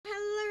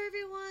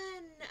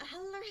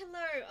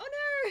Oh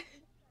no!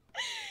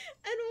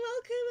 And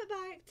welcome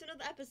back to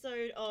another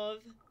episode of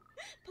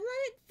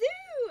Planet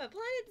Zoo!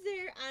 Planet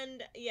Zoo!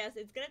 And yes,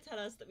 it's gonna tell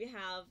us that we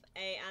have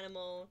a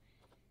animal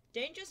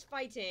dangerous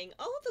fighting.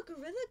 Oh, the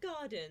gorilla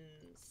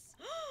gardens!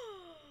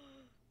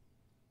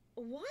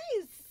 Why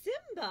is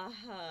Simba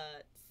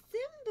hurt?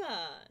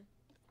 Simba!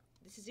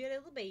 This is your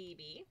little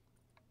baby.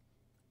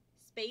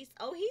 Space.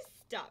 Oh, he's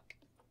stuck.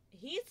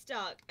 He's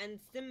stuck, and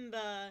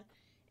Simba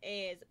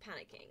is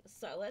panicking.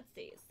 So let's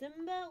see.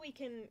 Simba, we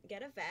can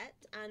get a vet,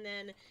 and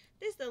then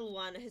this little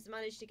one has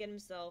managed to get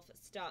himself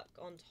stuck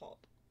on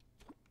top.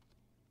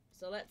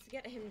 So let's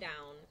get him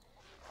down,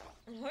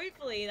 and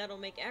hopefully that'll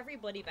make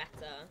everybody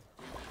better.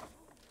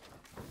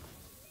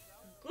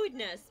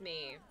 Goodness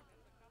me.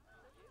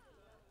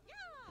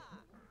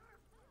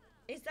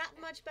 Is that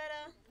much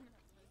better?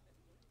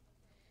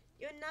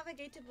 Your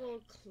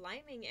navigatable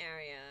climbing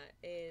area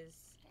is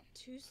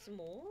too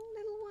small,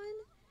 little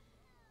one?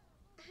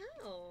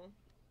 How?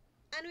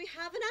 And we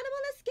have an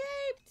animal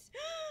escaped!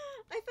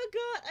 I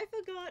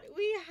forgot.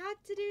 We had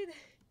to do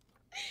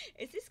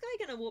that. Is this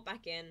guy gonna walk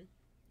back in?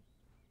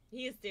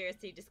 He is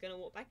seriously just gonna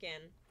walk back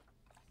in.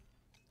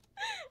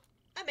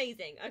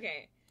 Amazing,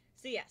 okay.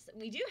 So yes,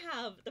 we do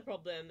have the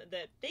problem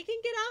that they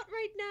can get out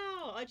right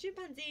now. Our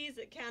chimpanzees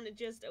can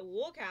just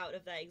walk out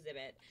of their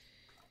exhibit.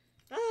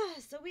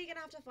 So we're gonna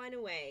have to find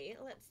a way.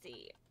 Let's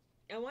see.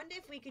 I wonder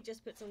if we could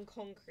just put some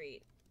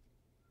concrete.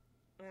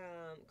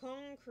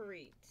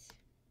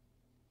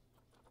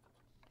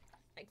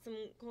 Like some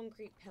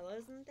concrete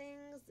pillars and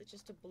things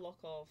just to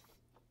block off.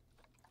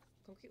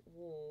 Concrete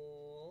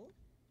wall.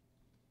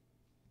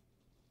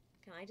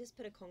 Can I just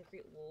put a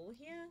concrete wall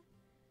here?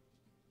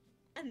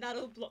 And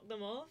that'll block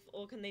them off?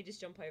 Or can they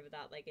just jump over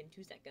that like in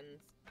 2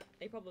 seconds?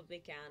 They probably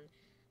can.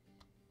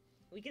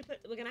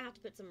 We're gonna have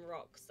to put some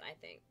rocks, I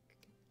think.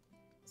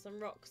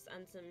 Some rocks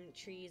and some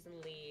trees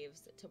and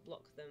leaves to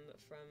block them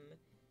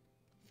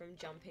from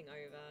jumping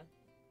over.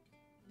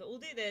 But we'll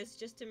do this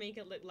just to make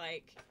it look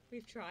like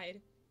we've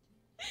tried.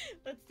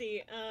 Let's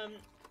see.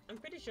 I'm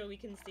pretty sure we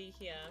can see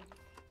here.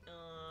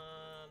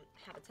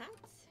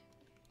 Habitats.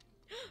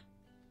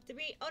 Did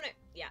we? Oh no.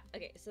 Yeah.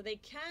 Okay. So they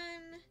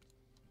can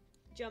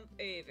jump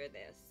over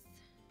this.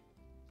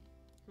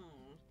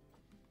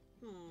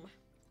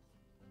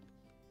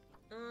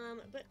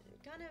 But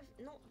kind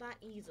of not that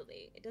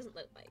easily. It doesn't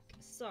look like.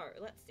 So,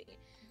 let's see.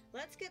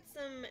 Let's get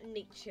some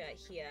nature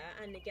here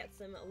and get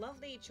some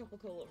lovely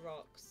tropical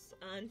rocks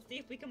and see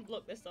if we can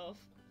block this off.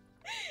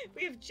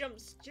 We have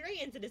jumped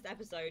straight into this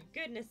episode,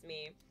 goodness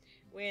me,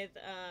 with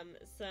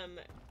some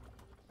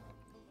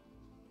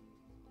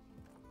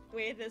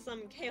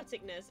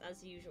chaoticness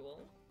as usual.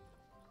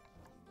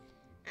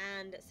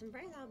 And some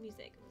very loud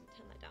music. I'm gonna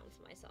turn that down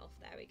for myself.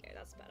 There we go,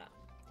 that's better.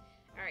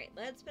 Alright,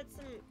 let's put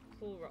some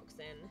cool rocks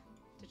in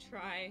to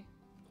try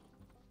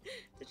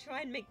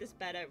and make this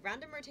better.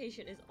 Random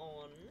rotation is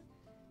on.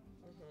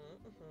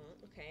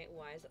 Okay,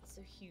 why is that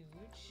so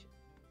huge?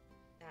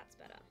 That's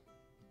better.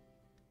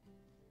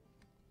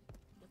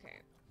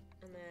 Okay,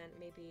 and then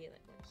maybe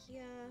like one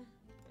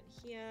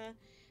here.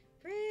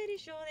 Pretty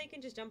sure they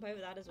can just jump over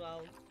that as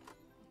well.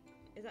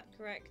 Is that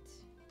correct?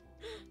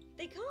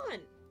 They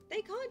can't!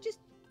 They can't just...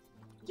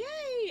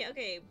 Yay!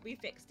 Okay, we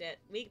fixed it.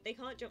 They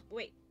can't jump...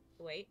 Wait.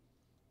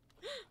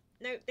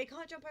 No, they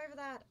can't jump over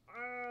that.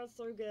 Oh,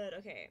 so good.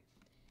 Okay.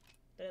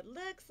 But it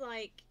looks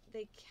like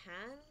they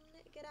can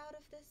get out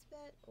of this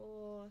bit,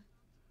 or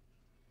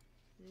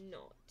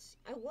not.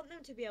 I want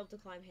them to be able to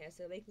climb here,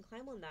 so they can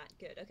climb on that.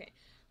 Good. Okay.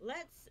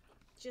 Let's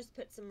just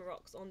put some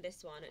rocks on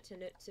this one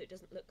so it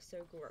doesn't look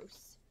so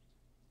gross.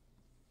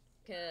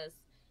 Because...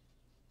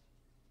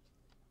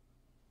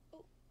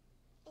 Oh.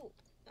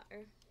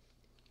 Uh-oh.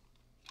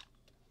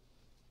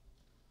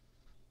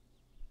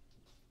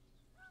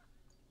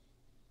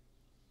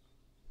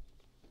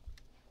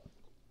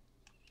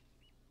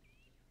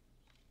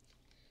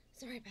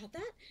 Sorry about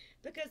that,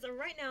 because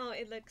right now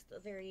it looks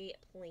very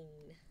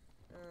plain.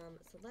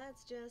 So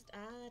let's just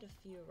add a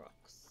few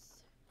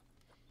rocks.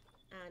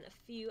 And a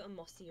few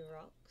mossy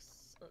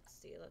rocks. Let's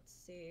see.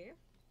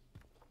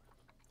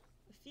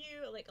 A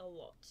few, like a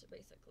lot,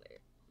 basically.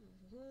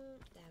 There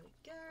we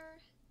go.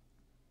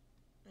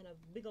 And a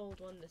big old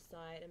one this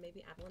side, and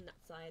maybe add one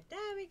that side.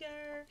 There we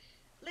go.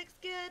 Looks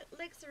good.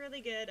 Looks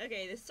really good.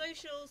 Okay, the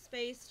social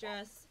space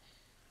dress.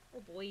 Oh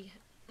boy,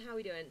 how are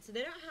we doing? So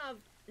they don't have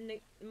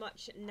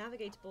much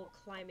navigatable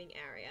climbing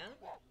area.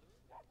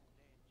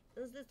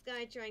 Is this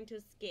guy trying to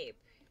escape?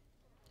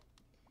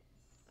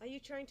 Are you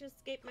trying to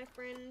escape, my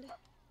friend?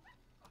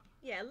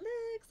 Yeah,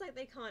 looks like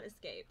they can't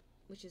escape,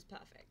 which is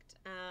perfect.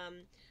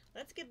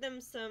 Let's give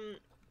them some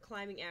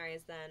climbing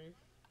areas then.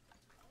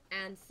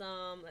 And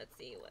some, let's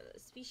see, what are the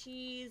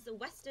species?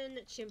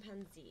 Western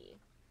chimpanzee.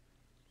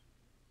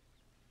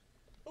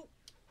 Oh!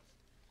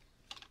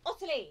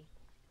 Ottilie!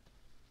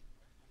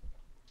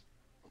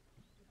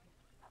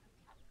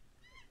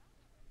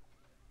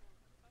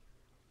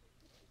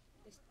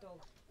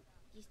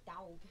 This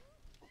dog.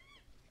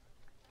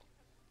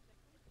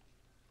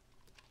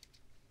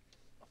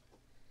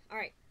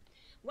 Alright.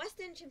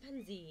 Western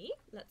chimpanzee.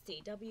 Let's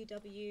see.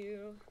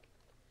 WW.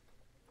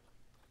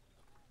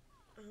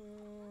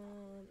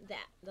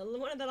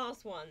 One of the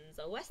last ones.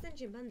 A Western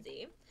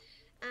chimpanzee.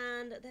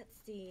 And let's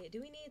see. Do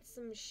we need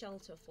some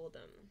shelter for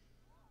them?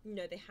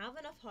 No, they have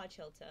enough hard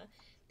shelter.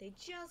 They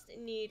just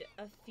need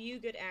a few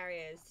good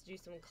areas to do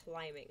some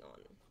climbing on.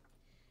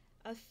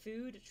 A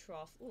food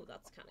trough. Ooh,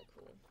 that's kind of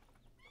cool.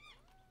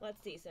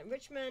 Let's see. So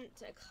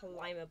enrichment,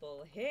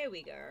 climbable. Here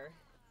we go.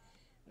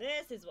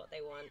 This is what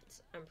they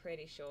want, I'm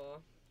pretty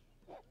sure.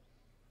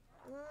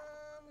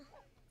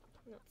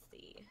 Let's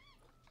see.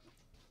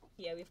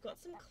 Yeah, we've got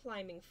some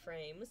climbing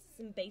frames,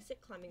 some basic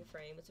climbing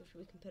frames which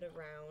we can put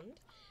around.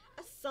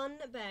 A sun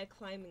bear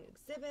climbing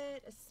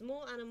exhibit, a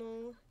small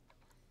animal.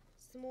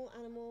 Do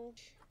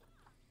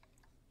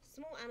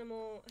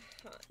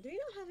we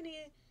not have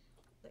any,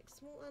 like,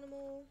 small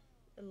animal?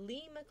 A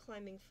lemur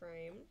climbing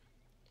frame.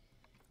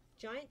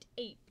 Giant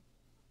ape.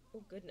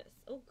 Oh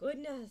goodness. Oh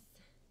goodness.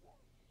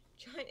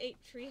 Giant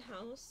ape tree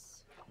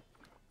house.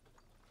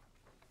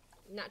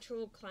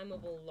 Natural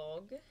climbable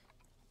log.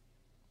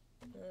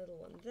 A little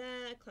one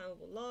there.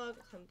 Climbable log.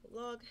 Climbable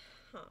log.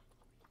 Huh.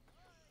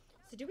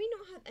 So do we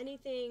not have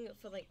anything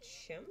for, like,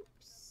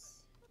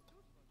 chimps?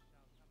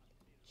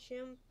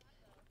 Chimp.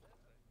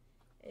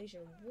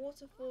 Asian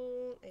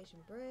waterfall. Asian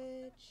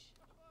bridge.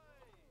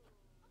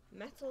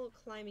 Metal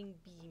climbing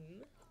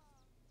beam.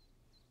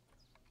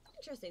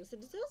 Interesting. So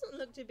this doesn't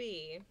look to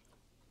be...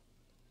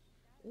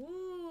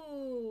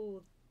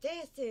 Ooh,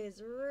 this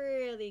is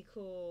really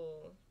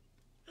cool.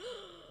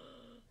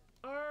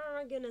 Oh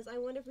my goodness, I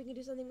wonder if we can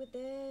do something with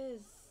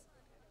this.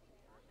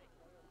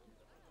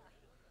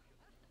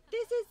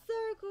 This is so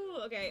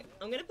cool. Okay,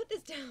 I'm gonna put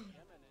this down.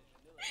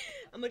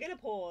 And we're gonna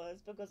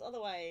pause because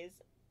otherwise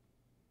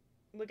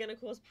we're gonna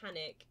cause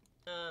panic.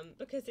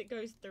 Because it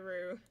goes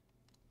through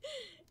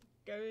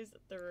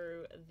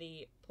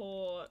the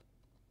poor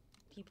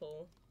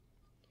people,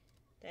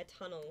 their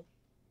tunnel.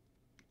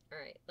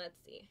 Alright, let's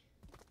see.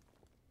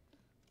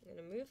 I'm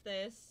gonna move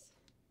this.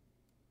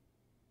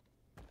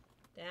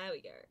 There we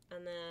go.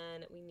 And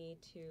then we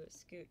need to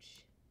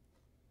scooch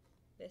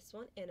this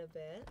one in a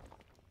bit.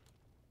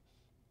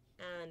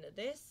 And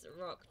this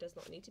rock does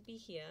not need to be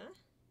here.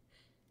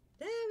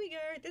 There we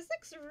go. This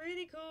looks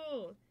really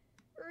cool.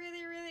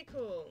 Really, really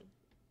cool.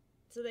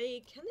 So can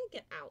they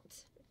get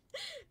out?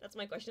 That's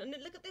my question.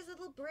 And look at this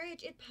little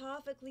bridge. It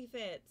perfectly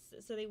fits.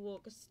 So they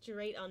walk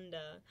straight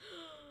under.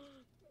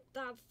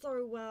 That's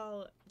so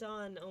well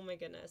done. Oh my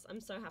goodness. I'm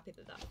so happy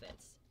that that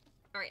fits.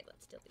 Alright,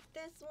 let's delete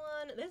this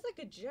one. There's like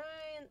a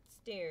giant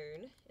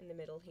stone in the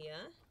middle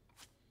here,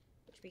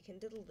 which we can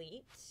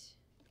delete.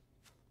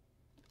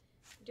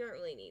 Don't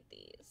really need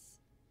these.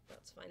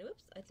 That's fine.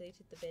 Whoops, I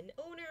deleted the bin.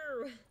 Oh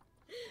no!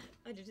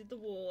 I deleted the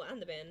wall and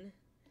the bin.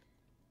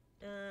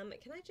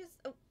 Can I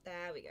just... Oh,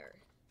 there we go.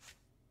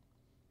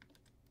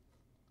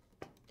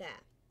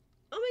 There.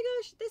 Oh my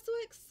gosh, this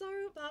works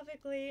so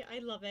perfectly. I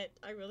love it.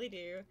 I really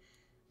do.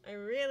 I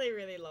really,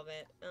 really love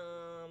it.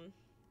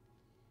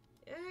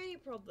 The only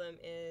problem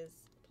is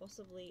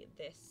possibly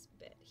this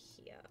bit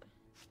here.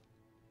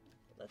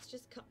 Let's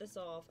just cut this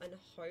off and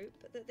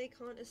hope that they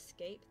can't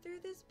escape through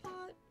this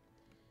part.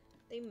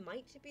 They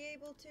might be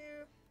able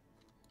to.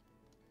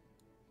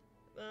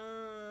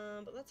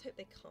 But let's hope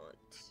they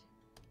can't.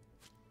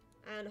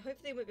 And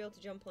hopefully they won't be able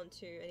to jump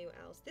onto anywhere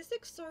else. This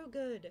looks so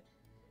good.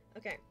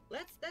 Okay,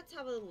 let's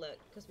have a little look,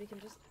 because we can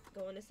just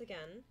go on this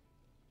again.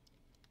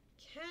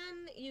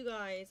 Can you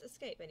guys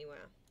escape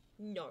anywhere?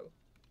 No.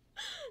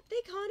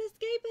 They can't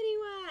escape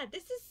anywhere.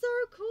 This is so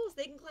cool. So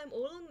they can climb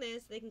all along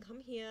this. They can come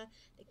here.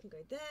 They can go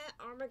there.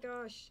 Oh my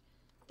gosh.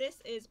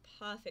 This is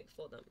perfect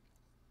for them.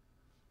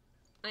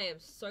 I am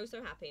so,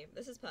 so happy.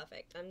 This is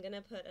perfect. I'm going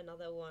to put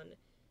another one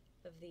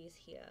of these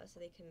here so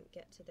they can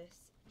get to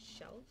this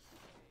shelf.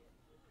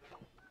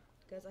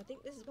 Because I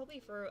think this is probably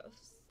for a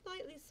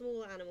slightly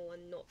smaller animal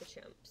and not the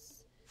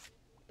chimps.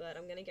 But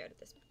I'm going to go to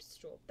this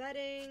straw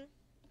bedding.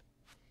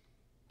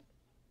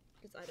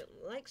 Because I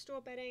don't like straw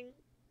bedding.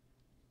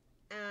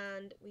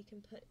 And we can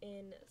put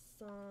in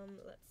some,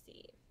 let's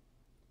see,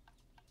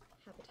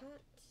 habitat.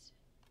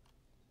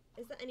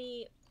 Is there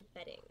any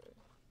bedding?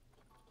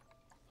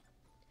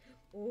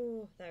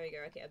 Oh, there we go.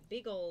 Okay, a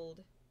big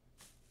old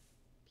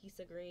piece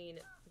of green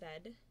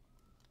bed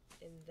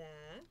in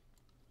there.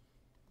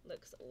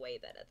 Looks way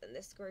better than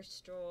this gross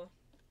straw.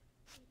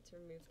 Let's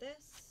remove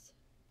this.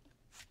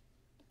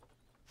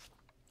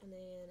 And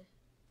then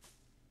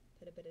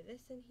put a bit of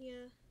this in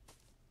here.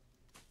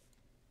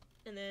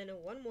 And then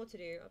one more to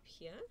do up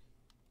here.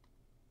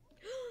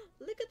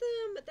 Look at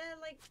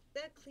them!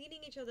 They're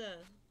cleaning each other.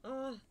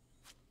 Oh,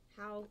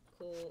 how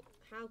cool.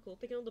 How cool.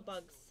 Picking all the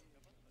bugs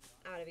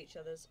out of each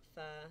other's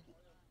fur.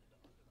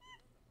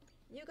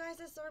 You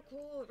guys are so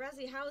cool.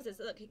 Razzie, how is this?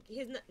 Look,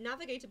 his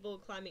navigatable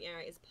climbing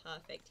area is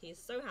perfect. He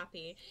is so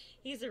happy.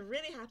 He's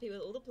really happy with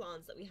all the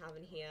plants that we have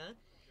in here.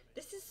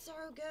 This is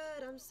so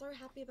good. I'm so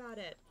happy about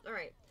it.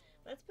 Alright,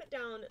 let's put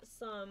down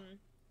some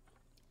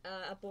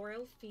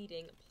arboreal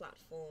feeding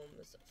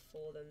platforms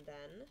for them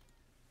then.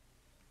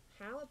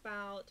 how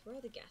about, where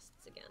are the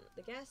guests again?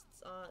 The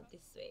guests are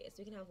this way, so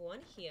we can have one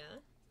here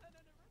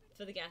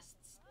for the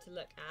guests to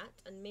look at,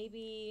 and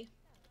maybe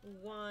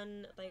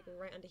one like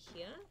right under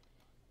here.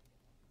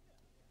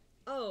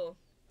 Oh,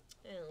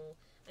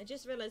 I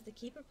just realized the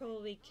keeper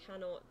probably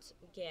cannot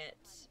get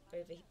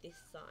over this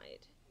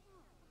side.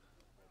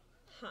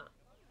 Huh.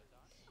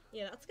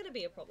 Yeah, that's gonna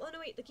be a problem. Oh no,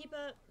 wait, the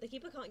keeper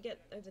can't get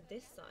over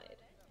this side.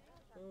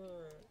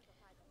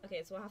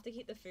 Okay, so we'll have to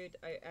keep the food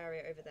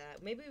area over there.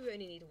 Maybe we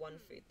only need one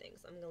food thing,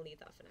 so I'm gonna leave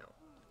that for now.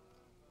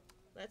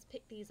 Let's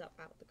pick these up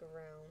out the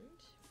ground.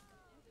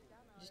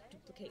 Just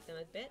duplicate them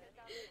a bit,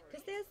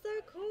 because they're so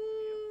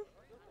cool.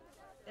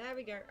 There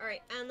we go.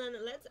 Alright, and then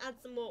let's add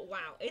some more.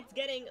 Wow, it's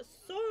getting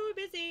so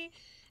busy.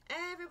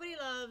 Everybody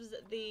loves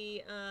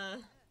the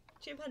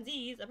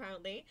chimpanzees,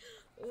 apparently.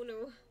 Oh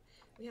no,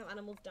 we have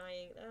animals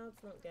dying.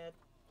 That's not good.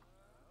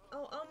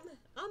 Oh, our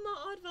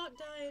aardvark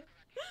died.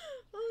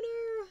 Oh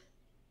no.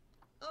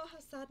 Oh, how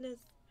sadness.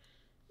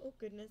 Oh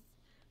goodness.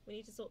 We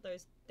need to sort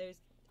those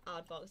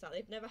aardvarks out.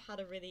 They've never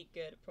had a really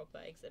good proper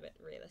exhibit,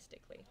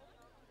 realistically.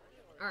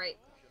 Alright,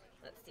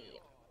 let's see.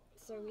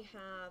 So we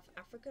have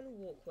African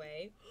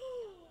walkway.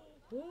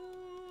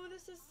 Oh,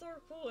 this is so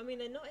cool. I mean,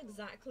 they're not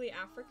exactly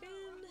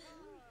African,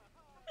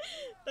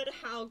 but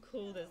how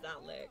cool does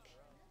that look?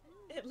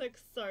 It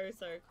looks so,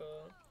 so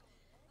cool.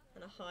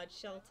 And a hard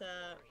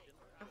shelter,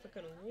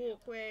 African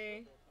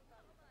walkway.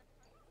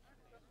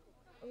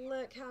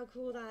 Look how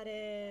cool that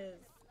is.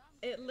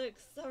 It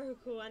looks so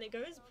cool, and it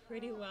goes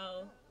pretty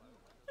well.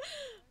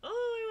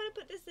 Oh, I want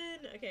to put this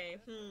in. Okay,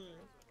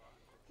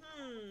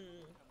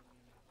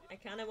 I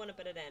kind of want to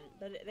put it in,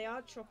 but they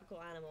are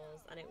tropical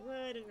animals, and it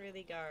wouldn't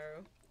really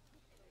go.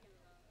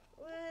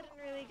 Wouldn't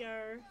really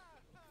go.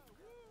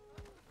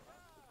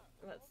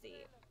 Let's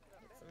see.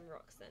 Put some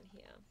rocks in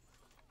here.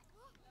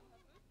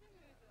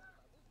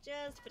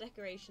 Just for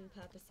decoration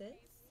purposes.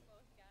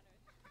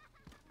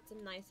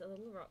 Some nice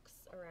little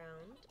rocks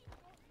around.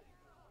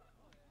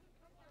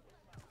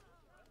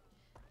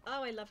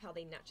 Oh, I love how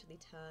they naturally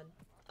turn.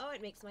 Oh,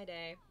 it makes my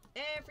day.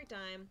 Every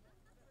time.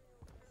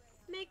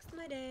 Makes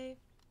my day.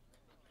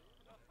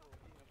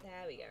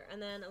 There we go.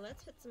 And then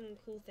let's put some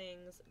cool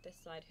things this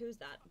side. Who's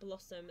that?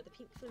 Blossom. The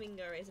pink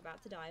flamingo is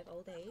about to die of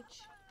old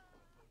age.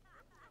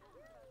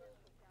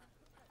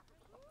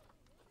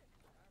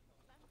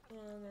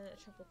 And then a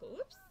tropical,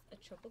 whoops, a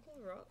tropical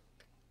rock.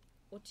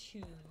 Or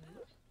two.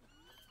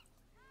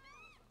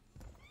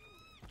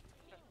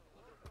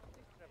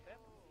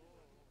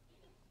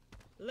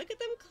 Look at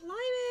them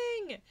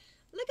climbing!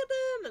 Look at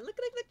them!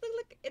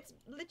 Look. It's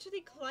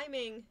literally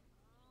climbing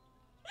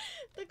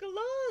the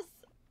glass!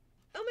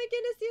 Oh my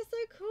goodness, you're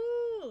so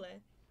cool!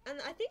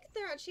 And I think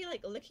they're actually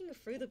like looking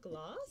through the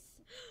glass?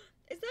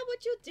 Is that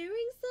what you're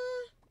doing,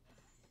 sir?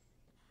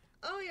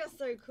 Oh, you're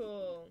so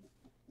cool.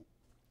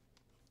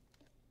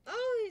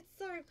 Oh, it's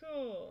so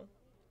cool.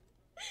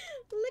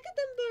 Look at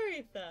them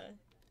both!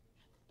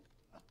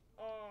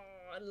 Oh,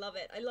 I love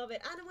it. I love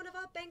it. And one of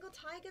our Bengal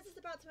tigers is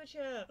about to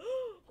mature.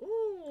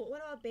 Ooh, one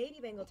of our baby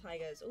Bengal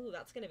tigers. Ooh,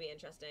 that's going to be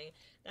interesting.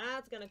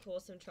 That's going to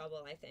cause some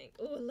trouble, I think.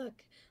 Ooh,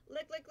 look.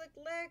 Look.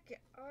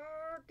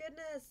 Oh,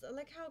 goodness.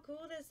 Look how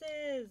cool this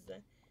is.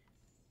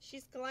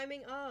 She's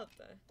climbing up.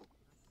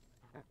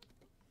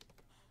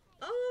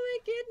 Oh, my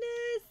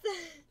goodness.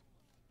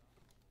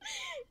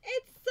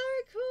 It's so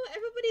cool.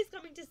 Everybody's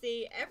coming to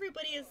see.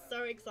 Everybody is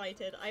so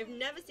excited. I've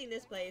never seen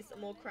this place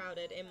more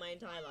crowded in my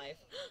entire life.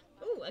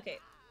 Ooh, okay.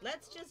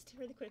 Let's just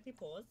really quickly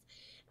pause.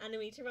 And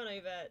we need to run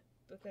over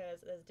because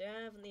there's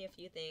definitely a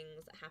few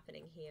things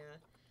happening here.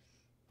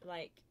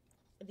 Like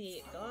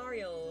the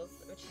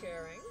Galarials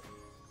maturing.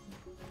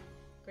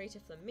 Greater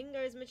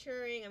flamingos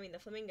maturing. I mean, the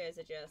flamingos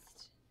are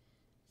just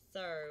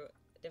so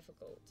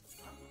difficult.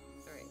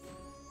 Alright.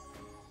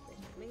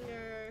 Greater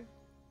flamingo.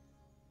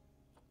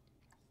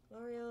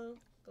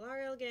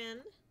 Galarial again.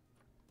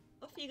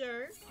 Off you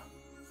go.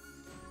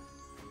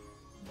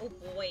 Oh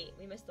boy,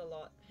 we missed a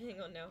lot.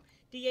 Hang on now.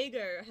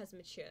 Diego has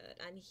matured,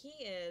 and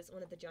he is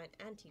one of the giant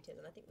anteaters,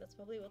 and I think that's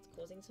probably what's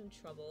causing some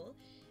trouble.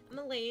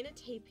 Malayan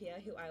tapir,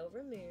 who I will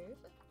remove.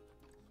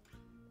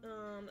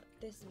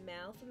 This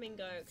male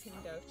flamingo can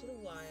go to the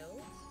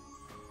wild.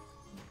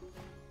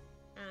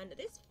 And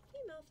this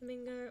female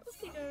flamingo,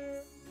 off you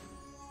go.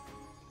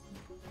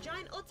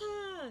 Giant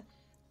otter!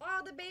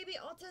 Oh, the baby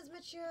otter's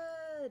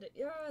matured!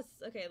 Yes!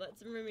 Okay,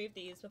 let's remove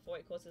these before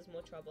it causes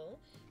more trouble.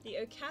 The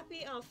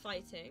okapi are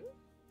fighting.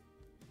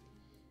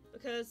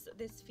 Because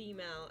this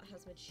female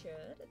has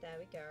matured. There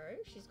we go.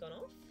 She's gone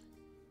off.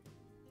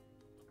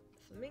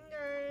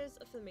 Flamingos.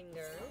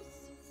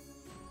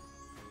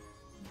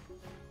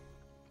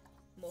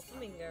 More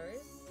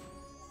flamingos.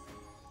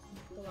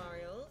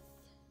 Galarials.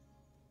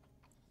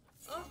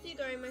 Off you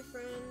go, my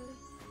friend.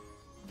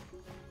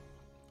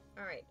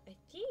 Alright, I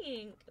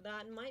think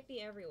that might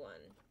be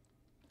everyone.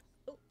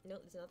 Oh, no,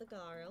 there's another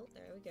Galarial.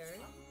 There we go.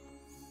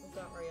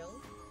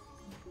 Galarial.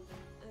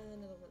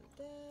 Another one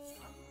there.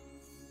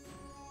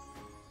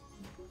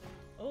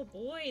 Oh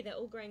boy, they're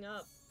all growing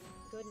up.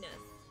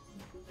 Goodness.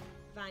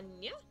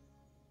 Vanya.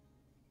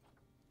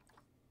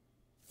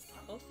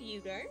 Off you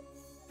go.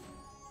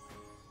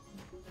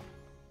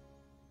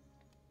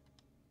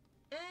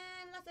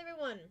 And that's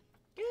everyone.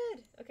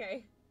 Good.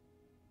 Okay.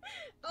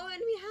 Oh,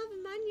 and we have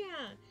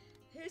Manya,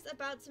 who's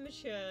about to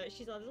mature.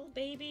 She's our little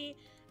baby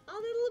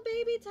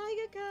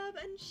tiger cub,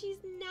 and she's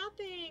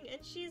napping,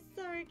 and she's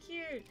so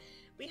cute.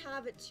 We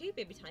have 2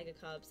 baby tiger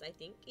cubs, I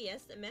think.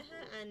 Yes,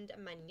 Meha and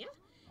Manya.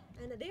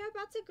 And they are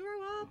about to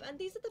grow up, and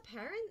these are the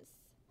parents.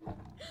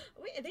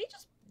 Wait,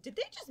 did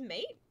they just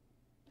mate?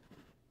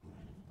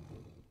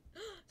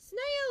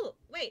 Snail!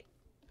 Wait,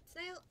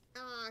 Snail?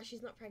 Ah,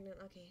 she's not pregnant.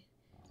 Okay,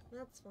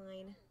 that's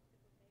fine.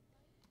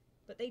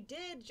 But they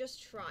did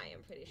just try,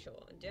 I'm pretty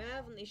sure. I'm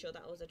definitely sure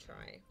that was a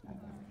try.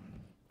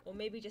 Or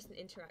maybe just an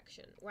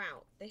interaction.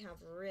 Wow, they have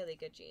really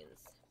good genes.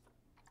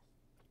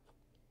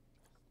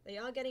 They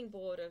are getting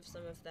bored of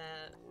some of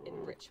their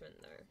enrichment,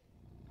 though.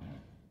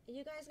 Are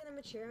you guys gonna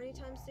mature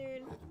anytime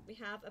soon? We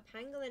have a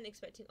pangolin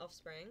expecting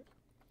offspring.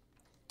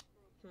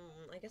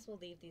 I guess we'll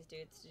leave these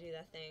dudes to do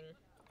their thing.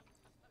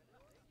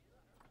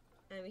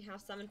 And we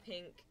have Salmon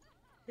Pink,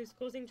 who's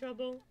causing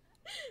trouble.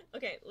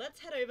 Okay,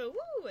 let's head over.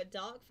 Woo!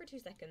 Dark for 2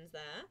 seconds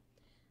there.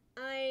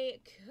 I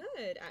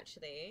could,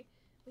 actually.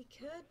 We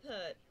could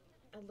put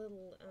a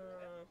little,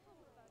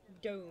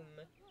 dome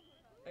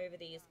over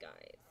these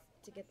guys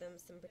to give them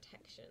some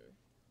protection.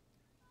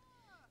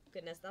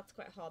 Goodness, that's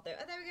quite hard, though.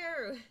 Oh, there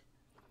we go!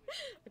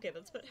 Okay,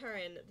 let's put her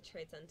in the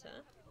trade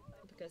center,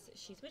 because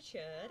she's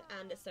matured,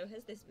 and so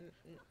has this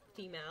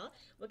female.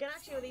 We're gonna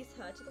actually release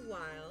her to the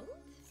wild.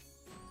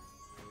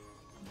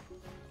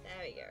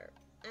 There we go.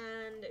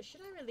 And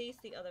should I release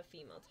the other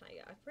female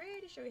tiger? I'm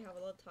pretty sure we have a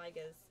lot of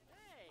tigers.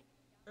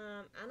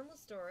 Animal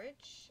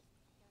storage.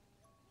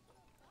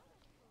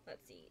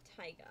 Let's see,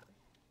 tiger.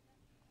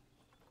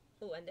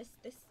 Oh, and this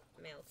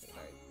male can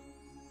go.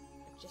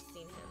 I've just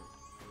seen him.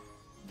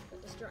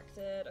 Got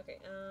distracted. Okay,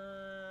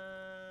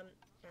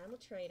 animal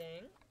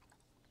trading.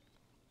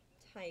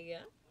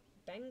 Tiger.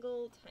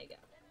 Bengal tiger.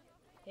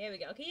 Here we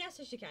go. Okay, yes,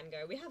 so she can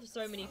go. We have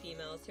so many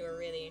females who are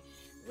really,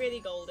 really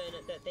golden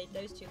that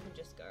those 2 can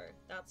just go.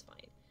 That's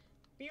fine.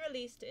 Be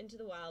released into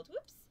the wild.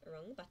 Whoops,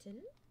 wrong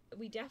button.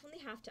 We definitely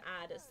have to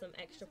add some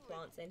extra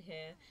plants in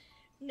here.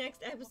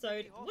 Next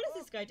episode. What is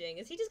this guy doing?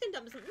 Is he just gonna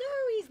dump something? No,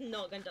 he's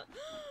not gonna dump.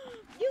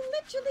 You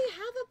literally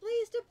have a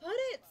place to put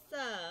it,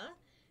 sir.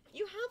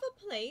 You have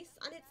a place,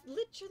 and it's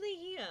literally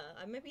here.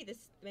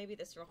 Maybe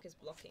this rock is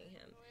blocking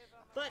him,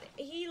 but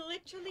he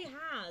literally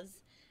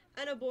has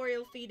an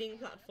arboreal feeding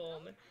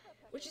platform,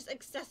 which is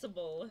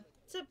accessible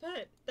to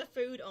put the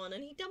food on,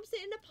 and he dumps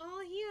it in a pile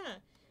here.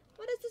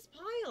 What is this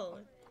pile?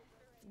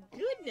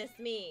 Goodness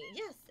me.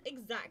 Yes,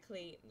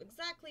 exactly.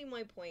 Exactly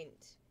my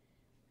point.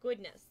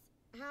 Goodness.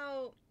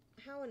 How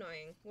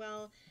annoying.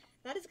 Well,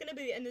 that is going to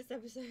be the end of this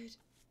episode.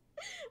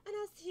 And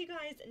I'll see you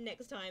guys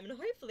next time, and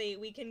hopefully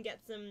we can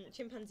get some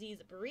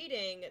chimpanzees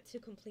breeding to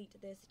complete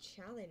this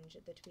challenge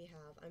that we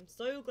have. I'm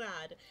so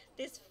glad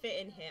this fit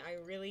in here.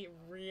 I really,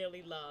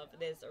 really love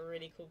this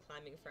really cool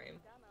climbing frame.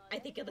 I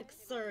think it looks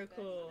so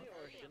cool.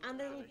 And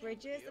the little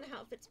bridges and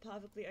how it fits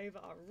perfectly over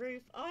our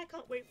roof. Oh, I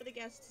can't wait for the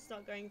guests to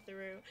start going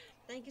through.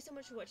 Thank you so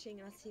much for watching,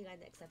 and I'll see you guys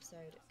next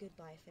episode.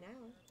 Goodbye for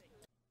now.